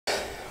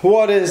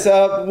What is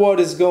up? What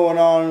is going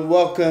on?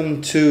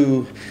 Welcome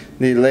to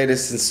the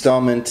latest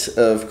installment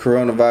of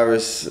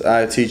Coronavirus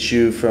I Teach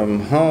You from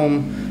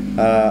Home.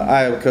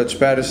 I am Coach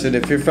Patterson.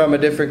 If you're from a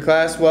different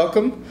class,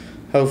 welcome.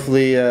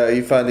 Hopefully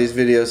you find these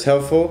videos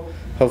helpful.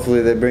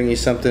 Hopefully they bring you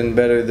something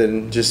better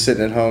than just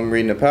sitting at home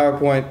reading a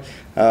PowerPoint.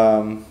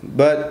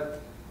 But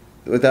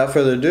without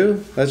further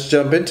ado, let's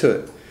jump into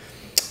it.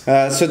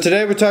 So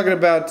today we're talking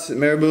about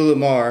Mirabeau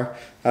Lamar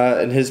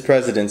and his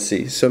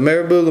presidency. So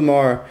Mirabeau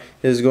Lamar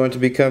is going to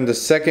become the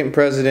second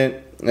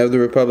president of the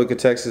Republic of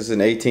Texas in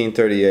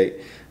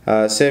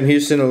 1838. Sam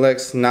Houston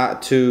elects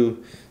not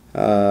to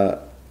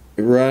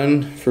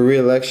run for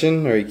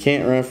re-election, or he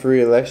can't run for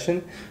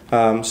re-election.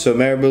 So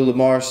Mirabeau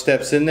Lamar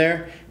steps in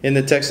there. In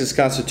the Texas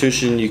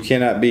Constitution, you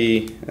cannot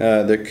be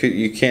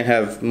you can't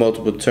have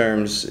multiple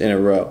terms in a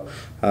row.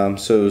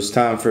 So it was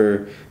time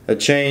for a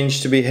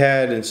change to be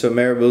had, and so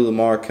Mirabeau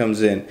Lamar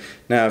comes in.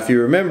 Now, if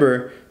you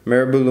remember,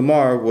 Mirabeau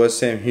Lamar was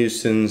Sam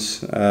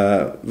Houston's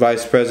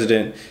vice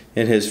president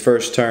in his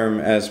first term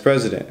as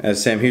president,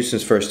 as Sam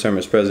Houston's first term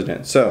as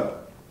president. So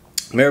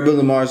Mirabeau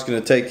Lamar is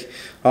going to take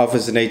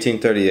office in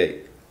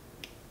 1838.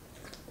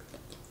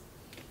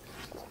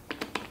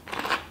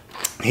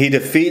 He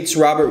defeats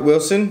Robert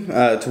Wilson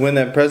to win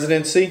that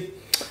presidency.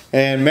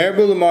 And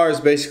Mirabeau Lamar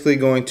is basically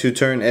going to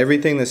turn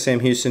everything that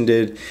Sam Houston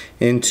did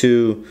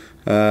into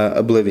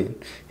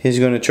oblivion. He's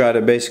going to try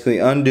to basically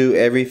undo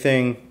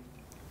everything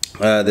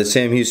that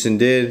Sam Houston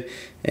did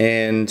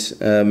and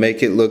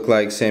make it look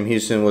like Sam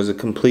Houston was a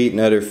complete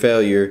and utter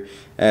failure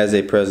as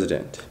a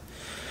president.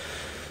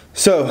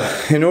 So,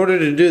 in order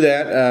to do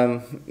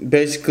that,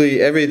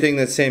 basically everything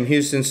that Sam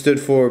Houston stood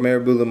for,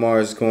 Mirabeau Lamar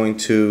is going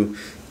to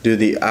do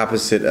the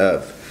opposite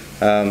of.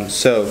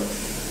 So,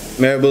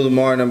 Mirabeau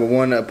Lamar, number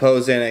one,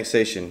 opposed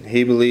annexation.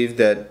 He believed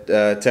that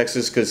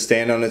Texas could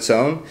stand on its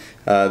own,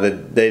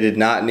 that they did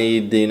not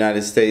need the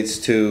United States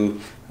to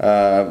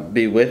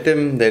be with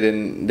them. They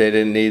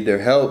didn't need their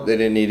help. They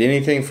didn't need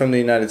anything from the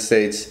United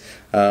States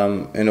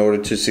in order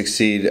to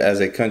succeed as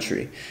a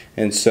country.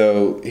 And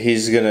so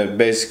he's going to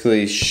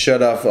basically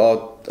shut off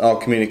all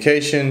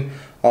communication,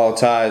 all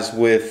ties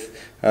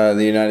with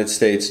the United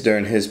States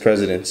during his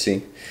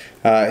presidency.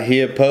 He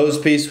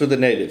opposed peace with the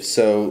natives.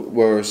 So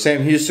where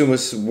Sam Houston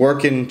was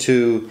working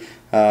to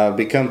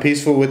become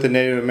peaceful with the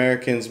Native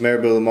Americans,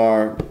 Mirabeau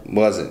Lamar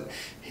wasn't.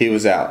 He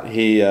was out.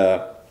 He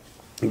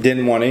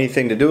didn't want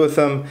anything to do with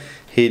them.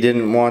 He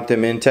didn't want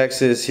them in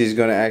Texas. He's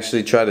going to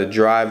actually try to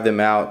drive them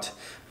out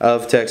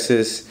of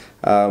Texas,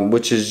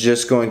 which is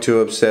just going to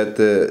upset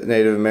the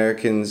Native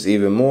Americans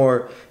even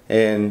more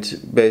and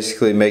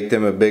basically make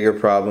them a bigger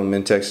problem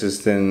in Texas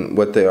than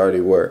what they already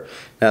were.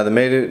 Now, the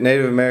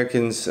Native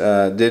Americans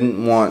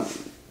didn't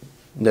want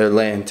their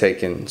land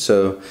taken,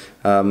 so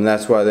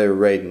that's why they were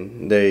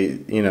raiding. They,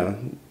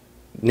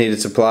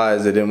 needed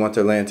supplies. They didn't want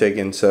their land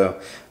taken,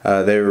 so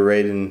they were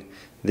raiding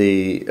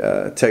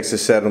the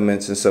Texas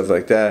settlements and stuff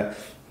like that.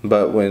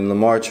 But when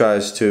Lamar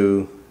tries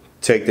to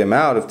take them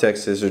out of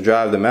Texas or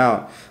drive them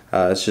out,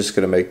 it's just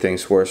going to make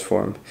things worse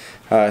for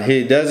him.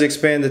 He does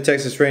expand the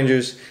Texas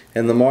Rangers,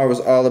 and Lamar was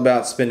all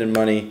about spending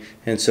money,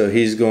 and so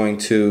he's going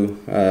to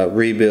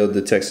rebuild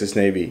the Texas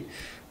Navy.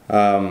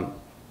 So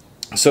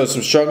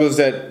some struggles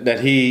that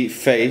he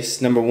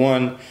faced. Number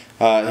one,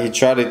 he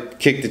tried to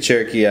kick the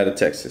Cherokee out of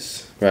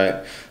Texas,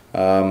 right?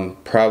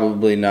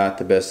 Probably not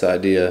the best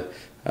idea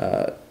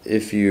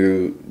if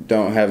you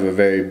don't have a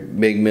very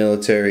big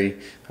military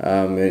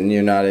and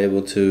you're not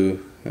able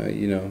to,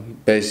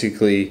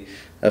 basically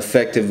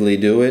effectively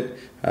do it.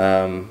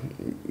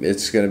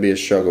 It's going to be a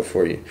struggle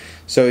for you.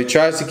 So he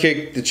tries to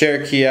kick the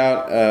Cherokee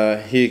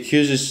out. He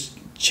accuses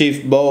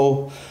Chief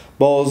Bowles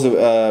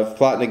of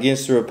plotting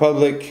against the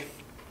Republic.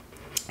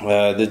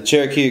 The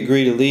Cherokee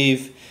agreed to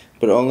leave,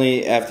 but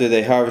only after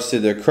they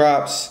harvested their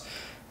crops.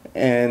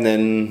 And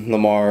then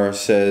Lamar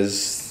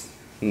says,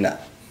 no,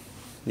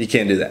 you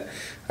can't do that.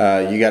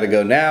 You got to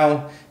go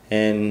now,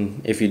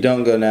 and if you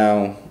don't go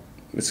now,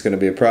 it's going to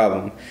be a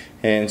problem.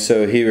 And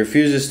so he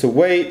refuses to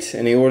wait,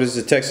 and he orders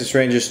the Texas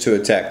Rangers to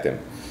attack them.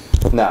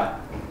 Now,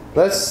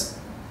 let's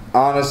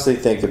honestly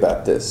think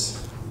about this.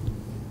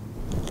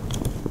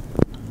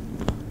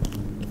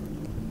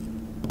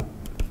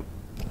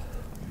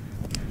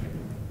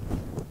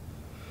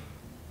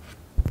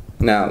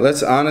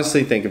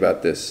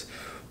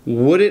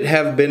 Would it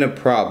have been a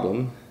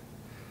problem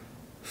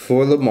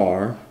for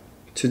Lamar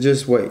to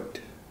just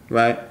wait,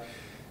 right?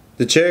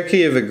 The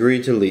Cherokee have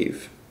agreed to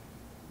leave.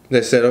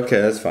 They said, okay,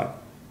 that's fine.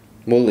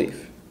 We'll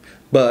leave.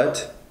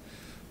 But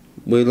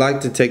we'd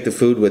like to take the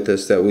food with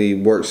us that we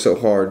worked so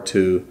hard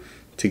to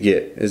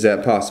get. Is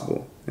that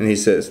possible? And he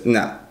says,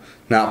 no,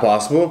 not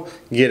possible.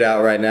 Get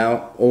out right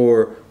now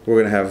or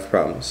we're going to have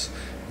problems.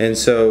 And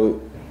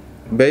so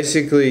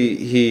basically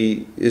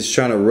he is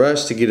trying to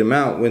rush to get him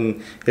out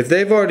when if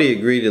they've already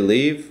agreed to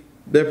leave,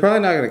 they're probably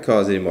not going to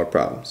cause any more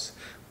problems.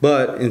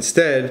 But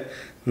instead,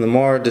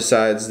 Lamar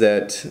decides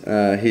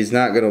that he's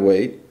not going to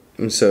wait.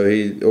 And so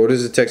he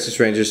orders the Texas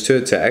Rangers to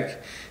attack,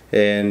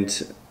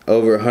 and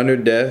over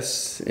 100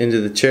 deaths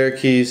into the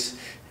Cherokees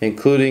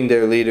including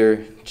their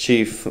leader,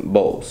 Chief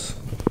Bowles.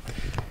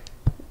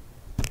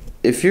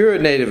 If you're a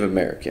Native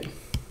American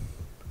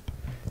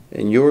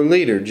and your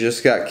leader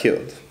just got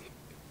killed,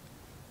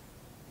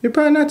 you're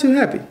probably not too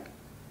happy.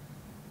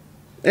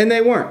 And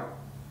they weren't.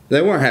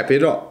 They weren't happy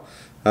at all.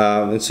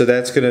 And so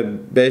that's going to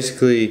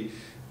basically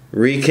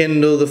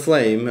rekindle the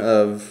flame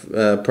of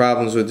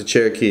problems with the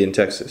Cherokee in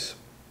Texas.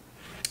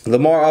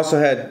 Lamar also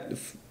had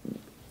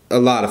a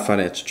lot of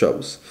financial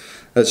troubles.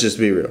 Let's just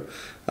be real.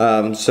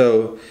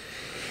 So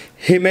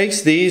he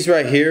makes these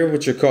right here,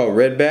 which are called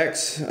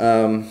redbacks.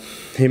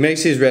 He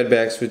makes these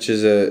redbacks, which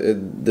is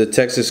the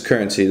Texas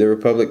currency, the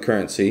Republic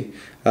currency.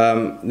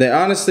 They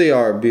honestly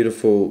are a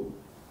beautiful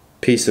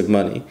piece of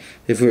money.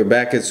 If we were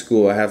back at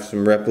school, I have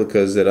some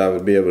replicas that I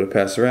would be able to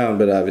pass around,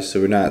 but obviously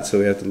we're not, so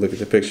we have to look at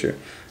the picture.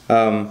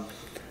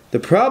 The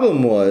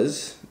problem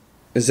is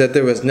that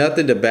there was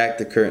nothing to back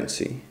the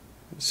currency.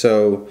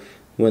 So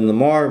when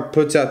Lamar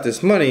puts out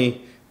this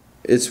money,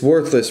 it's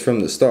worthless from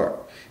the start.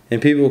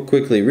 And people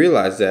quickly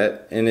realize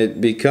that, and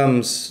it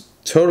becomes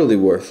totally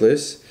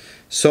worthless.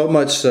 So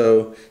much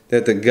so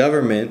that the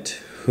government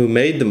who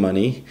made the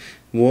money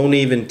won't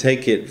even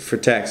take it for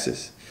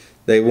taxes.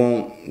 They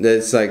won't.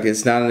 It's like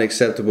it's not an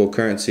acceptable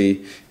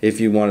currency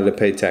if you wanted to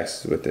pay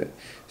taxes with it.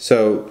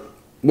 So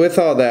with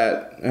all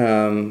that,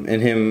 and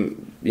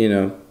him,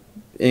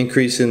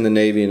 increasing the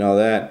Navy and all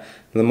that,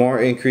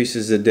 Lamar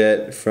increases the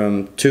debt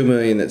from $2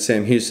 million that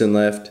Sam Houston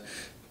left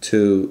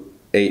to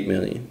 $8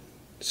 million.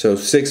 So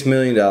 $6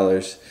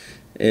 million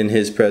in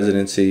his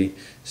presidency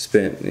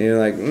spent. And you're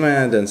like,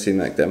 man, it doesn't seem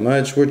like that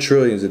much. We're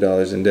trillions of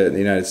dollars in debt in the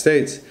United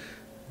States.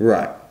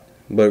 Right.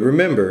 But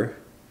remember,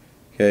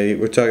 okay,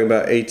 we're talking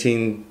about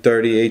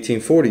 1830,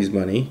 1840s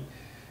money,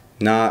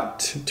 not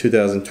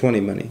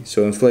 2020 money.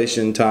 So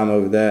inflation, time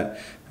over that,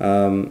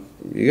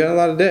 you got a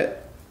lot of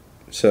debt.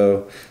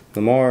 So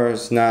Lamar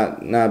is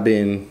not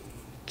being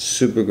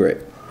super great.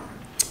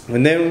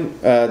 And then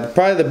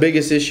probably the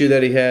biggest issue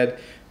that he had,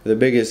 the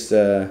biggest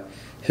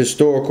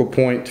historical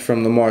point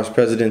from Lamar's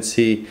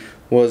presidency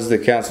was the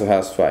Council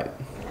House fight.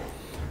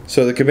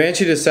 So the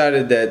Comanche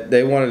decided that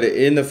they wanted to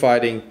end the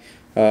fighting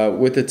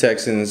with the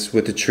Texans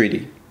with a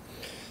treaty.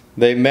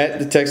 They met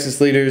the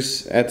Texas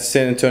leaders at the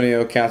San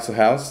Antonio Council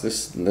House,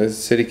 the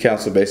city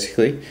council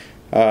basically.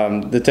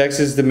 The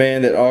Texans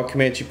demand that all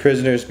Comanche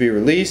prisoners be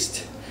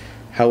released.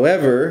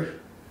 However,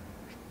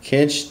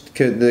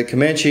 the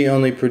Comanche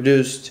only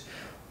produced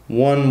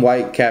one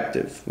white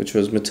captive, which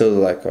was Matilda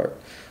Leichhardt.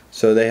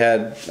 So they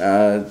had,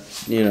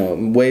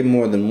 way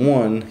more than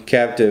one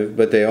captive,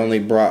 but they only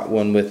brought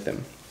one with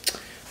them.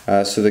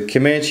 So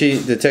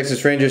the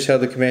Texas Rangers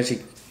held the Comanche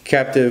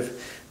captive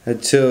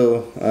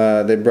until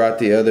they brought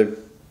the other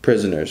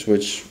prisoners,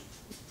 which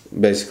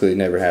basically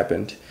never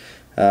happened.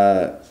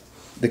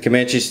 The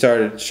Comanche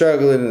started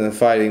struggling and the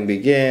fighting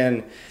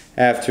began.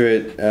 After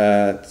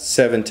it,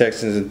 7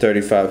 Texans and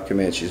 35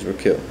 Comanches were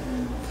killed.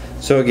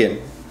 So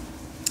again,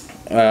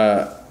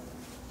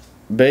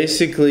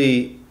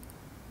 basically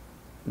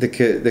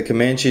the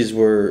Comanches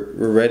were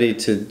ready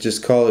to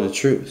just call it a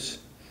truce.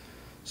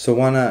 So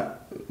why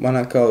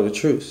not call it a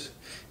truce?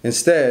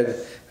 Instead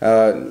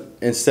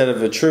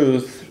of a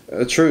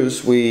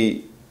truce,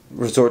 we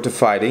resort to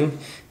fighting,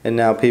 and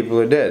now people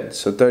are dead.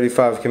 So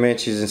 35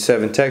 Comanches and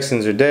 7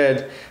 Texans are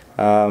dead,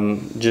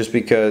 just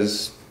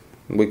because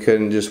we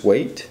couldn't just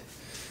wait,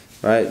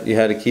 right? You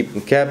had to keep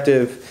them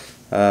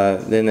captive.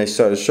 Then they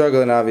started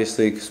struggling,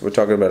 obviously, because we're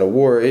talking about a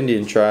war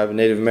Indian tribe, a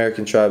Native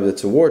American tribe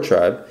that's a war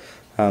tribe.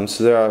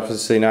 So they're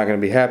obviously not going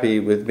to be happy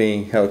with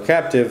being held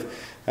captive,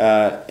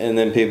 and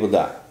then people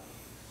die.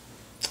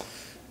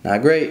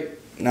 Not great.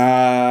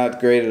 Not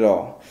great at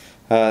all.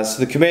 So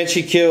the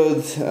Comanche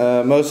killed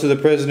most of the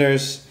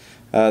prisoners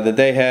that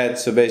they had.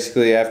 So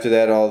basically, after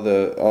that, all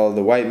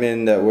the white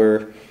men that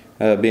were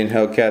being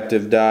held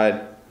captive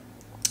died,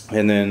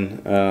 and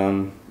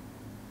then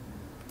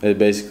it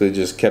basically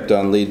just kept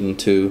on leading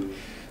to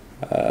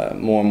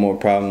more and more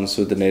problems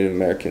with the Native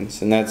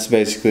Americans. And that's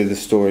basically the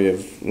story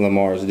of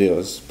Lamar's deal.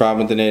 It's a problem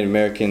with the Native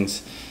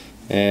Americans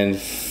and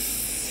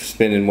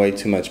spending way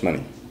too much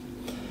money.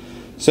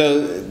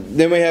 So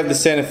then we have the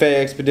Santa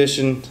Fe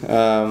expedition.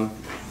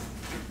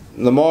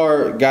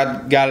 Lamar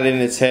got it in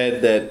his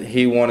head that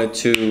he wanted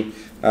to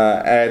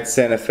add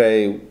Santa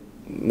Fe,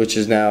 which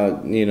is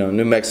now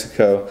New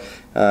Mexico,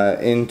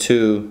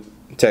 into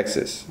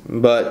Texas,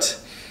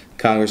 but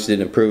Congress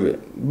didn't approve it.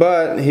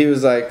 But he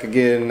was like,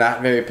 again,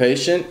 not very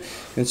patient,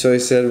 and so he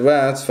said,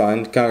 well, that's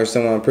fine, Congress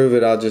don't want to approve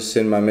it, I'll just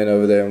send my men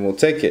over there and we'll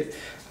take it.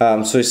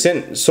 So he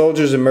sent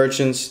soldiers and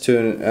merchants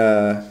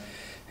to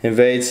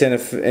invite Santa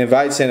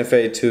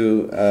Fe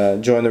to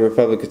join the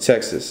Republic of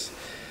Texas.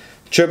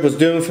 The trip was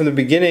doomed from the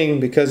beginning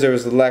because there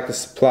was a lack of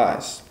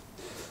supplies.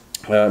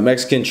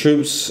 Mexican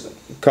troops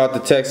caught the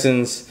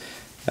Texans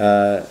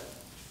as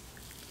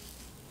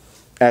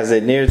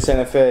they neared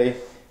Santa Fe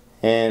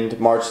and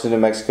marched into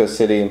Mexico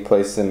City and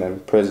placed them in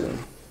prison.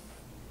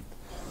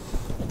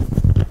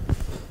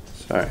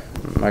 Sorry,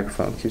 my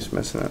microphone keeps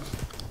messing up.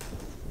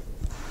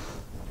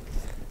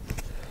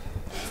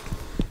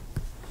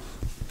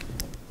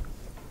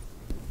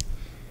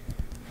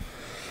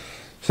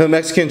 So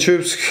Mexican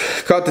troops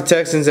caught the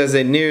Texans as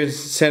they neared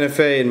Santa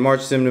Fe and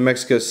marched them to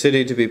Mexico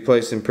City to be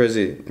placed in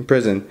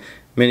prison.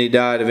 Many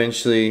died.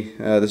 Eventually,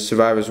 the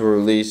survivors were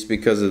released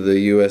because of the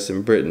U.S.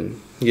 and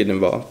Britain getting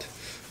involved.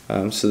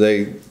 So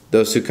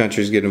those two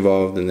countries get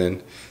involved, and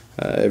then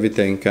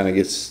everything kind of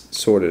gets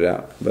sorted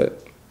out.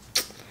 But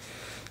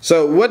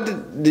so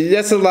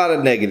that's a lot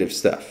of negative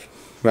stuff,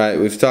 right?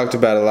 We've talked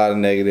about a lot of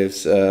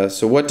negatives.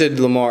 So what did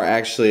Lamar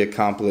actually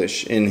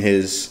accomplish in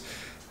his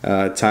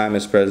time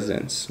as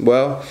president?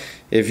 Well,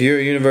 if you're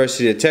a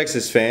University of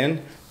Texas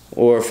fan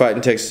or a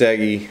Fighting Texas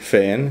Aggie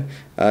fan,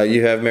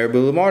 you have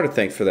Mirabeau Lamar to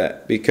thank for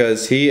that,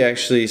 because he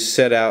actually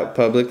set out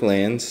public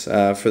lands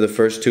for the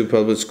first two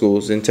public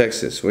schools in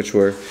Texas, which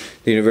were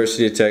the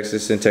University of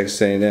Texas and Texas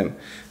A&M.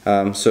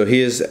 So he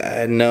is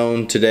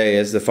known today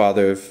as the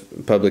father of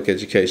public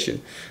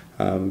education,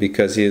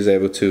 because he is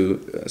able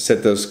to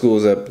set those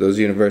schools up, those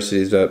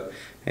universities up,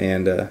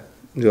 and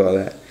do all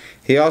that.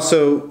 He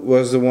also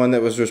was the one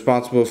that was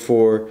responsible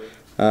for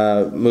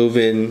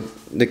moving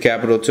the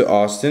capital to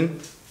Austin,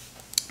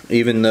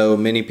 even though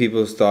many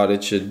people thought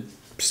it should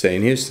stay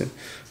in Houston.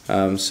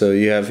 So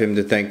you have him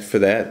to thank for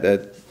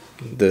that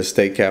the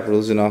state capital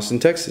is in Austin,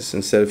 Texas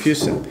instead of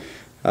Houston.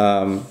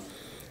 And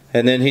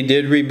then he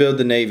did rebuild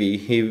the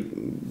Navy,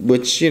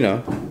 which, you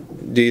know,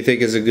 do you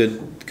think is a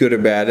good or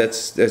bad?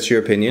 That's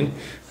your opinion.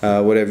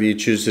 Whatever you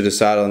choose to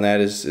decide on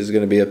that is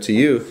going to be up to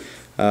you.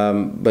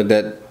 But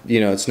that, you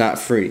know, it's not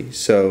free.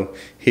 So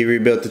he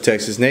rebuilt the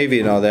Texas Navy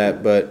and all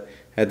that, but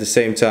at the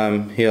same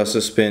time, he also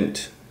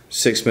spent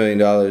 $6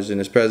 million in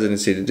his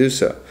presidency to do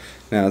so.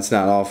 Now, it's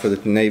not all for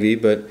the Navy,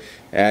 but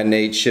adding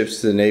 8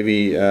 ships to the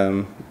Navy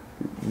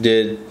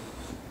did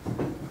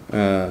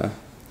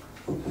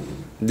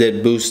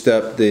boost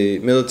up the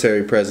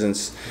military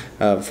presence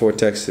for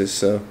Texas.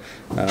 So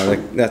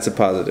that's a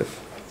positive.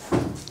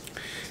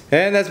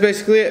 And that's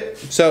basically it.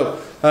 So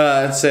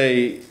it's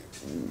a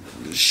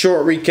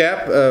short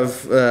recap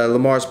of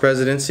Lamar's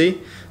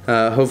presidency.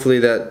 Hopefully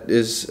that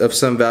is of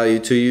some value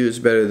to you. It's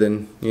better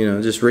than, you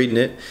know, just reading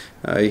it.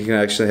 You can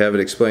actually have it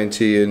explained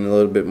to you in a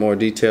little bit more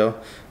detail.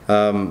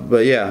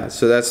 But yeah,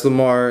 so that's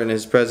Lamar and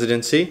his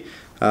presidency.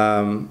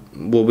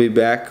 We'll be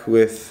back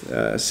with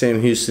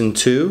Sam Houston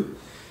 2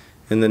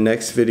 in the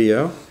next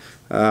video.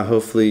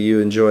 Hopefully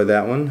you enjoy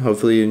that one.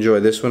 Hopefully you enjoy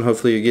this one.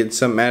 Hopefully you get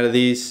something out of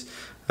these.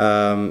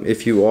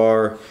 If you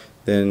are,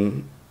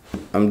 then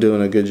I'm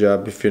doing a good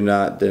job. If you're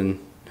not, then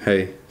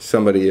hey,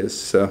 somebody is.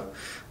 So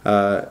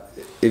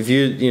if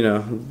you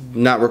know,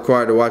 not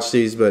required to watch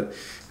these, but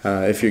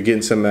if you're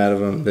getting something out of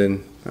them,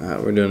 then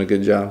we're doing a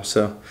good job.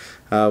 So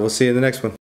we'll see you in the next one.